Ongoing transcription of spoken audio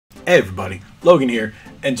Hey everybody, Logan here,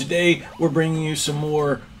 and today we're bringing you some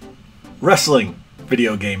more wrestling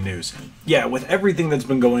video game news. Yeah, with everything that's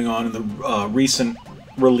been going on in the recent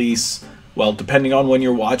release, well, depending on when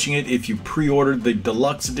you're watching it, if you pre-ordered the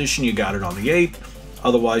deluxe edition, you got it on the 8th.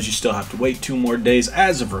 Otherwise, you still have to wait 2 more days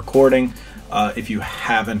as of recording if you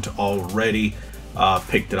haven't already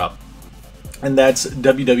picked it up. And that's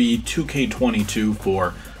WWE 2K22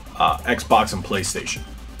 for Xbox and PlayStation.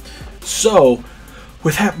 So,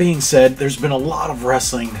 with that being said, there's been a lot of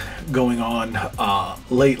wrestling going on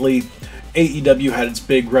lately. AEW had its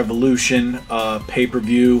big Revolution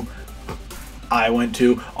pay-per-view I went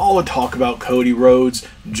to. All the talk about Cody Rhodes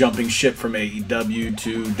jumping ship from AEW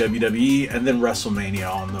to WWE, and then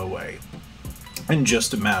WrestleMania on the way in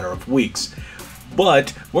just a matter of weeks.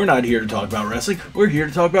 But we're not here to talk about wrestling. We're here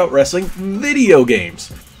to talk about wrestling video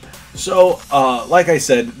games. So, like I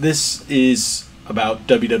said, this is about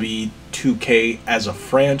WWE 2K as a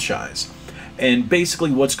franchise, and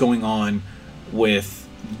basically what's going on with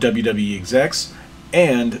WWE execs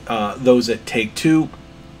and those at Take-Two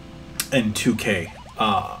and 2K.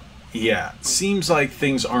 Yeah, seems like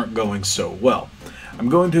things aren't going so well. I'm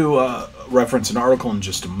going to reference an article in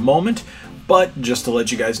just a moment, but just to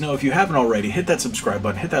let you guys know, if you haven't already, hit that subscribe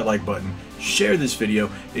button, hit that like button, share this video.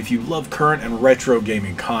 If you love current and retro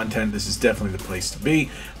gaming content, this is definitely the place to be.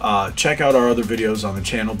 Check out our other videos on the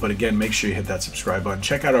channel, but again, make sure you hit that subscribe button.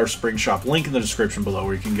 Check out our spring shop, link in the description below,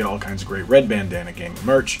 where you can get all kinds of great Red Bandana gaming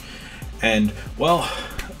merch. And, well,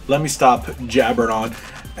 let me stop jabbering on,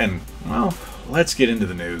 and, well, let's get into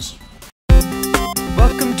the news.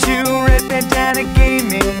 Welcome to Red Bandana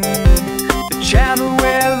Gaming, the channel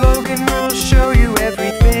where Logan will show you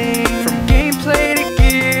everything from gameplay to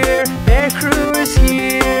gear. Their crew is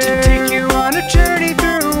here to take you on a journey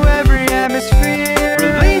through every atmosphere.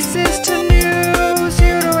 Releases to news,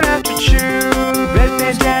 you don't have to choose. Red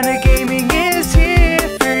Bandana Gaming is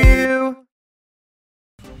here for you.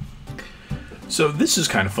 So this is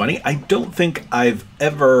kind of funny. I don't think I've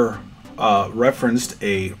ever referenced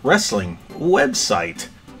a wrestling website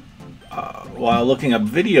while looking up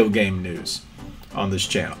video game news on this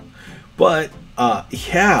channel. But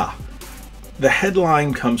yeah, the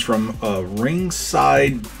headline comes from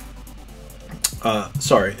Ringside.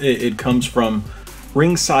 Sorry, it comes from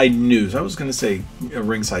Ringside News. I was going to say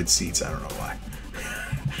Ringside Seats. I don't know why.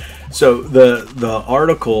 So the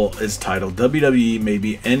article is titled "WWE may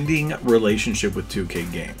be ending relationship with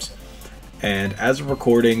 2K games." And as of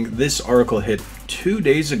recording, this article hit 2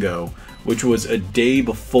 days ago, which was a day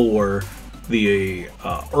before the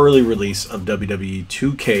early release of WWE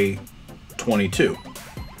 2K22.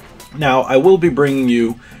 Now, I will be bringing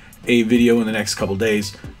you a video in the next couple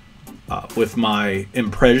days with my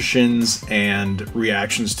impressions and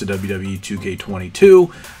reactions to WWE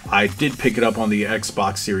 2K22. I did pick it up on the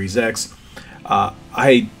Xbox Series X.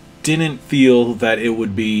 I didn't feel that it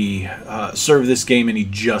would be serve this game any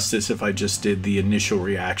justice if I just did the initial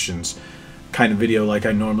reactions kind of video like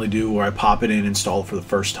I normally do, where I pop it in, install it for the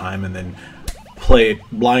first time, and then play it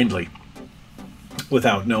blindly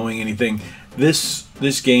without knowing anything. This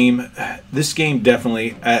game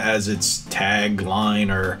definitely, as its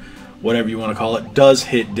tagline or whatever you want to call it, does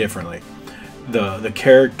hit differently. The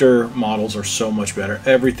character models are so much better.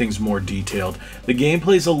 Everything's more detailed. The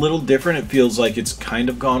gameplay's a little different. It feels like it's kind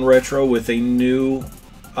of gone retro with a new,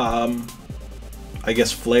 I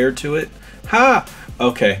guess, flair to it. Ha!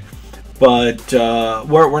 Okay. But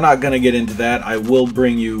we're not going to get into that. I will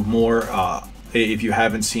bring you more if you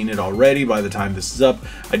haven't seen it already by the time this is up.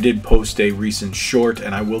 I did post a recent short,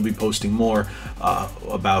 and I will be posting more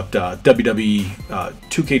about WWE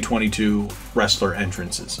 2K22 wrestler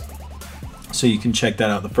entrances. So you can check that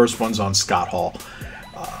out. The first one's on Scott Hall.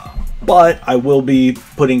 But I will be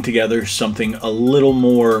putting together something a little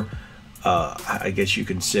more, I guess you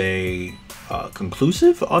could say,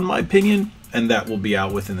 conclusive on my opinion, and that will be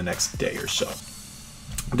out within the next day or so.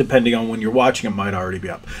 Depending on when you're watching, it might already be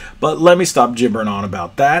up. But let me stop gibbering on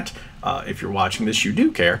about that. If you're watching this, you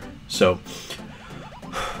do care. So,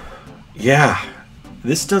 yeah,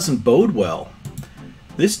 this doesn't bode well.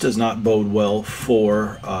 This does not bode well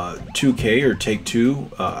for 2K or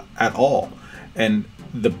Take-Two at all. And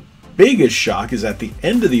the biggest shock is at the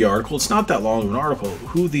end of the article, it's not that long of an article,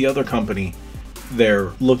 who the other company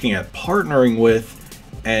they're looking at partnering with,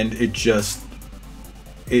 and it just,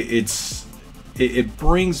 it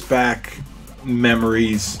brings back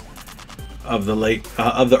memories of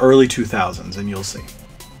the early 2000s, and you'll see.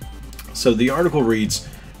 So the article reads,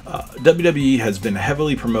 WWE has been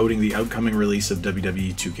heavily promoting the upcoming release of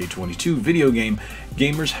WWE 2K22 video game.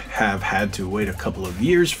 Gamers have had to wait a couple of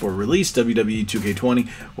years for release. WWE 2K20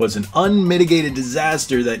 was an unmitigated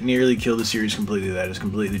disaster that nearly killed the series completely. That is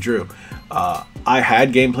completely true. I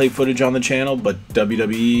had gameplay footage on the channel, but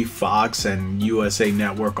WWE, Fox, and USA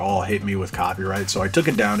Network all hit me with copyright, so I took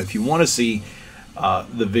it down. If you want to see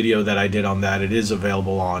the video that I did on that, it is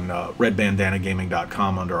available on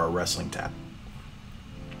redbandanagaming.com under our wrestling tab.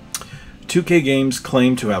 2K Games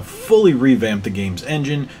claim to have fully revamped the game's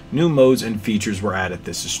engine. New modes and features were added.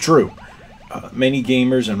 This is true. Many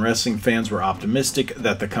gamers and wrestling fans were optimistic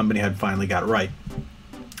that the company had finally got it right.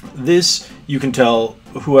 This, you can tell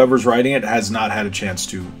whoever's writing it has not had a chance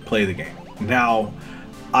to play the game. Now,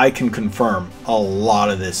 I can confirm a lot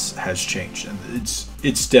of this has changed, and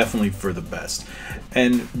it's definitely for the best.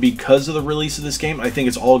 And because of the release of this game, I think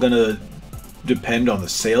it's all going to depend on the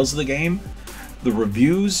sales of the game. The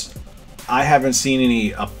reviews, I haven't seen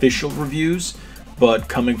any official reviews, but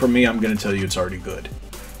coming from me, I'm going to tell you it's already good.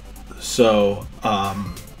 So,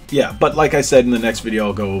 yeah, but like I said in the next video,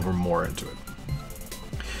 I'll go over more into it.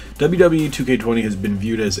 WWE 2K20 has been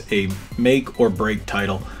viewed as a make or break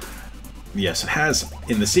title. Yes, it has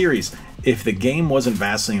in the series. If the game wasn't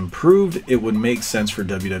vastly improved, it would make sense for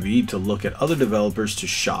WWE to look at other developers to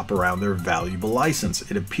shop around their valuable license.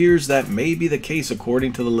 It appears that may be the case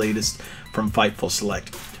according to the latest from Fightful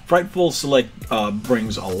Select. Fightful Select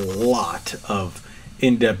brings a lot of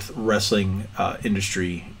in-depth wrestling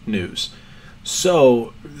industry news.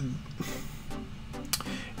 So,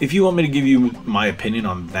 if you want me to give you my opinion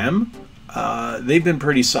on them, they've been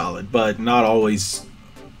pretty solid, but not always.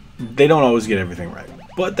 They don't always get everything right.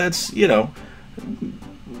 But that's, you know,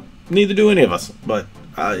 neither do any of us. But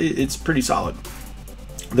it's pretty solid.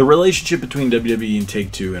 The relationship between WWE and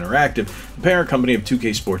Take-Two Interactive, the parent company of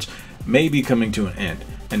 2K Sports, may be coming to an end,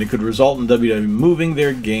 and it could result in WWE moving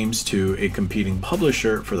their games to a competing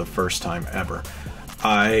publisher for the first time ever.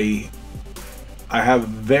 I have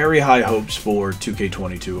very high hopes for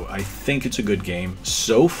 2K22. I think it's a good game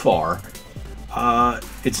so far.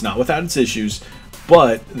 It's not without its issues,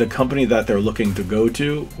 but the company that they're looking to go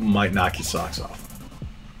to might knock your socks off.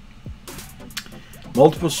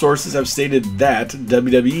 Multiple sources have stated that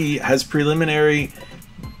WWE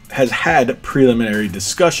has had preliminary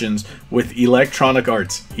discussions with Electronic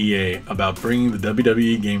Arts, EA, about bringing the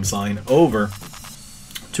WWE games line over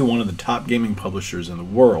to one of the top gaming publishers in the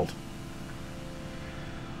world.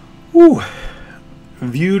 Whew.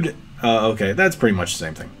 Viewed, okay, that's pretty much the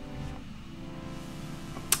same thing.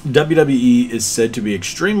 WWE is said to be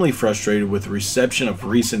extremely frustrated with the reception of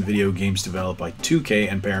recent video games developed by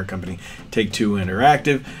 2K and parent company Take-Two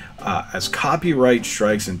Interactive, as copyright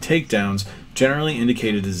strikes and takedowns generally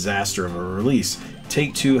indicate a disaster of a release.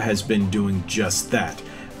 Take-Two has been doing just that.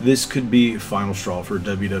 This could be a final straw for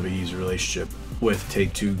WWE's relationship with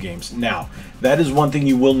Take-Two games. Now, that is one thing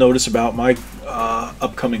you will notice about my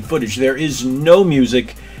upcoming footage. There is no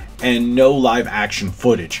music and no live action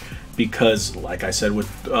footage. Because, like I said with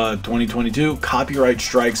 2022, copyright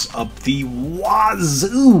strikes up the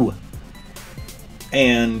wazoo.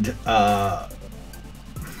 And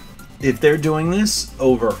if they're doing this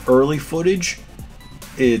over early footage,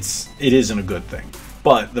 it isn't a good thing.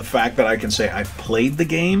 But the fact that I can say I've played the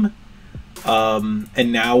game,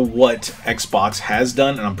 and now what Xbox has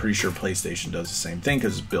done, and I'm pretty sure PlayStation does the same thing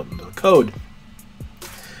because it's built into the code.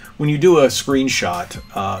 When you do a screenshot,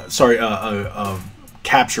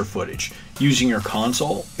 capture footage using your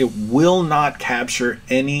console, it will not capture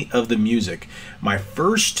any of the music. My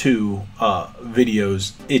first two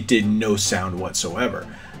videos, it did no sound whatsoever.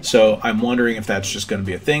 So I'm wondering if that's just going to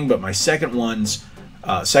be a thing, but my second ones,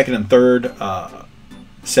 second and third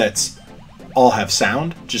sets all have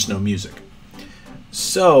sound, just no music.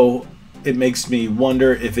 So it makes me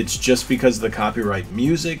wonder if it's just because of the copyright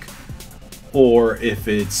music or if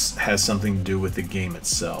it has something to do with the game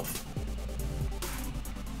itself.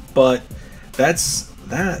 But that's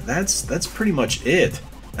pretty much it.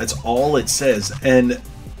 That's all it says, and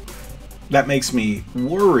that makes me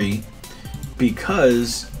worry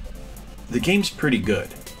because the game's pretty good.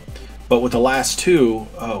 But with the last two,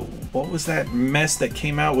 what was that mess that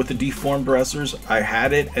came out with the deformed wrestlers? I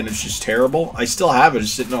had it, and it's just terrible. I still have it.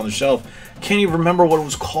 It's sitting on the shelf. Can't even remember what it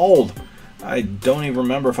was called. I don't even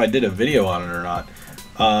remember if I did a video on it or not.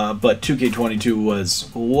 But 2K22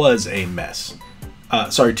 was a mess.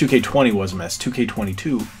 Sorry, 2K20 was a mess.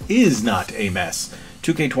 2K22 is not a mess.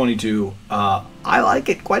 2K22, I like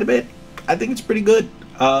it quite a bit. I think it's pretty good.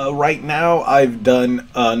 Right now, I've done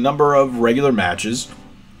a number of regular matches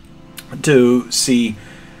to see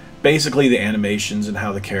basically the animations and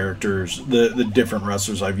how the characters, the different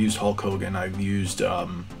wrestlers. I've used Hulk Hogan, I've used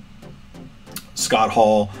Scott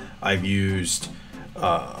Hall, I've used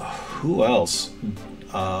who else?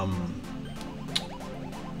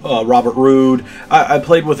 Robert Roode. I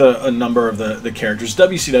played with a number of the characters,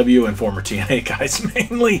 WCW and former TNA guys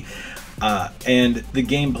mainly, and the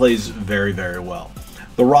game plays very, very well.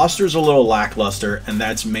 The roster's a little lackluster, and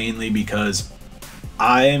that's mainly because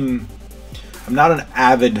I'm not an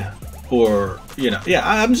avid, or, you know, yeah,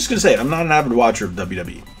 I'm just gonna say it, I'm not an avid watcher of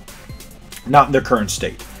WWE. Not in their current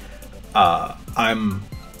state. I'm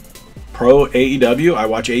pro AEW. I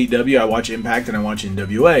watch AEW, I watch Impact, and I watch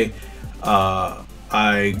NWA.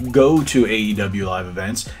 I go to AEW live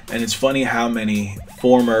events, and it's funny how many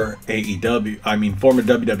former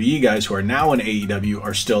WWE guys who are now in AEW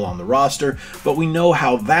are still on the roster, but we know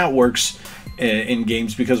how that works in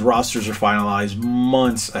games because rosters are finalized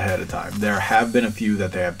months ahead of time. There have been a few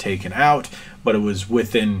that they have taken out, but it was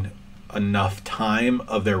within enough time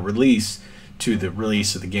of their release to the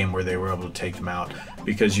release of the game where they were able to take them out,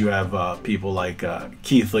 because you have people like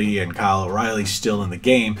Keith Lee and Kyle O'Reilly still in the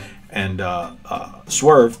game, and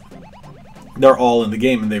Swerve, they're all in the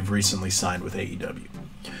game, and they've recently signed with AEW.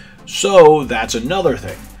 So that's another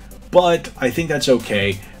thing, but I think that's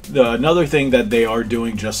okay. Another thing that they are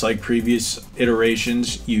doing, just like previous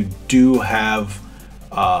iterations, you do have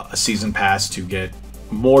a season pass to get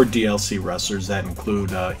more DLC wrestlers that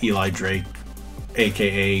include Eli Drake,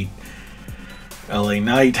 aka LA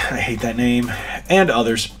Knight, I hate that name, and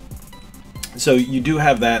others. So you do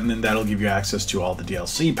have that, and then that'll give you access to all the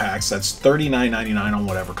DLC packs. That's $39.99 on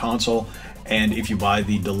whatever console, and if you buy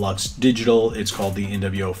the deluxe digital, it's called the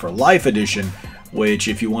NWO for Life edition, which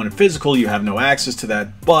if you want it physical, you have no access to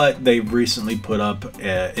that, but they've recently put up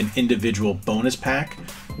an individual bonus pack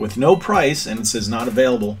with no price, and it says not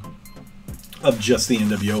available, of just the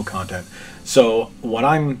NWO content. So what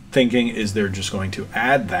I'm thinking is they're just going to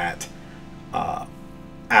add that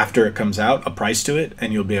after it comes out, a price to it,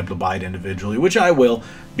 and you'll be able to buy it individually, which I will,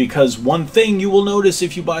 because one thing you will notice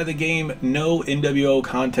if you buy the game, no NWO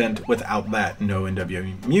content without that. No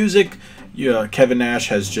NWO music. Kevin Nash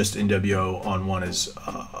has just NWO on one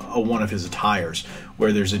of his attires,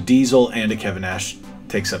 where there's a Diesel and a Kevin Nash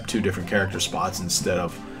takes up two different character spots instead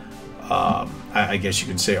of, I guess you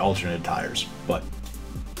can say, alternate attires. But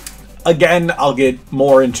again, I'll get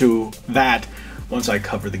more into that once I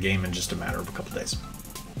cover the game in just a matter of a couple days.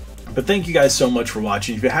 But thank you guys so much for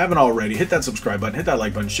watching. If you haven't already, hit that subscribe button, hit that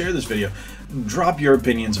like button, share this video, drop your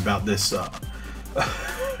opinions about this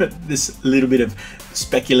this little bit of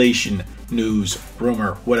speculation, news,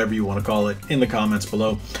 rumor, whatever you want to call it, in the comments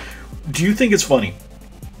below. Do you think it's funny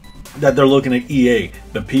that they're looking at EA,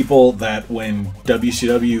 the people that when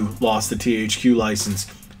WCW lost the THQ license,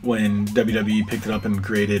 when WWE picked it up and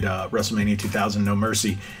created WrestleMania 2000 No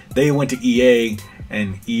Mercy, they went to EA,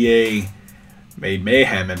 and EA made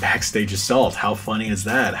mayhem and Backstage Assault? How funny is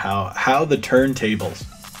that? How the turntables.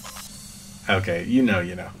 Okay, you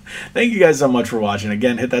know. Thank you guys so much for watching.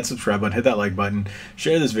 Again, hit that subscribe button, hit that like button,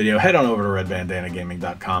 share this video, head on over to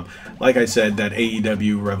redbandanagaming.com. Like I said, that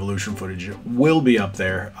AEW Revolution footage will be up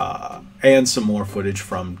there, and some more footage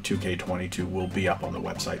from 2K22 will be up on the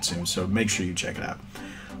website soon, so make sure you check it out.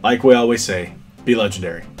 Like we always say, be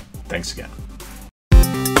legendary. Thanks again.